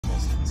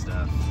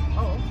staff.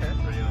 Oh, okay.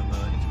 Are you on the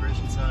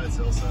integration side,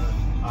 sales side?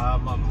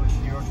 I'm with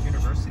New York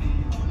University.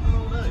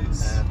 Oh,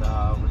 nice. And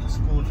with the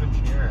School of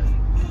Engineering.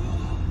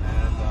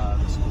 And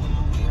the School of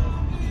Engineering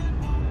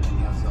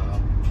has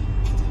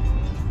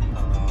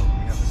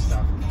we have a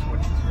staff of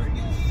 23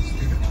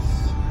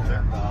 students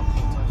and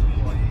full-time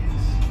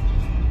employees.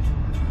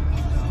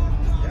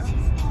 Yeah,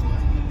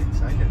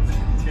 excited.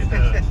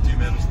 Do you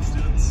manage the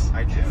students?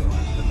 I do.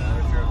 I'm the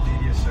manager of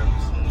media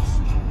services.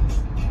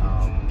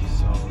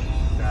 So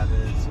that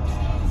is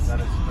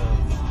the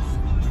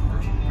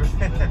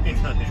Very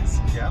nice.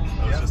 yeah.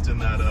 I was just in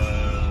that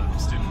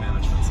student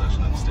management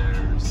session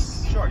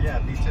upstairs. Sure. Yeah,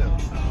 me too.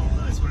 Oh,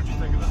 nice. What did you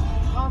think of it?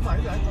 I thought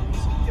it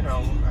was,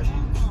 I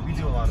mean, we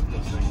do a lot of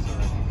those things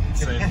already.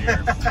 Same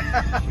here.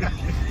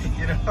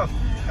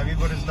 I mean,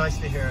 but it's nice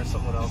to hear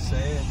someone else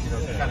say it.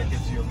 It kind of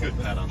gives you a good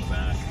bit. pat on the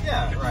back.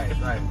 Yeah, right.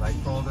 Like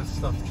all this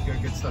stuff,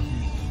 good stuff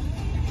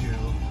you do.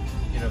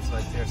 It's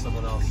nice to hear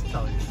someone else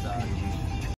tell you that.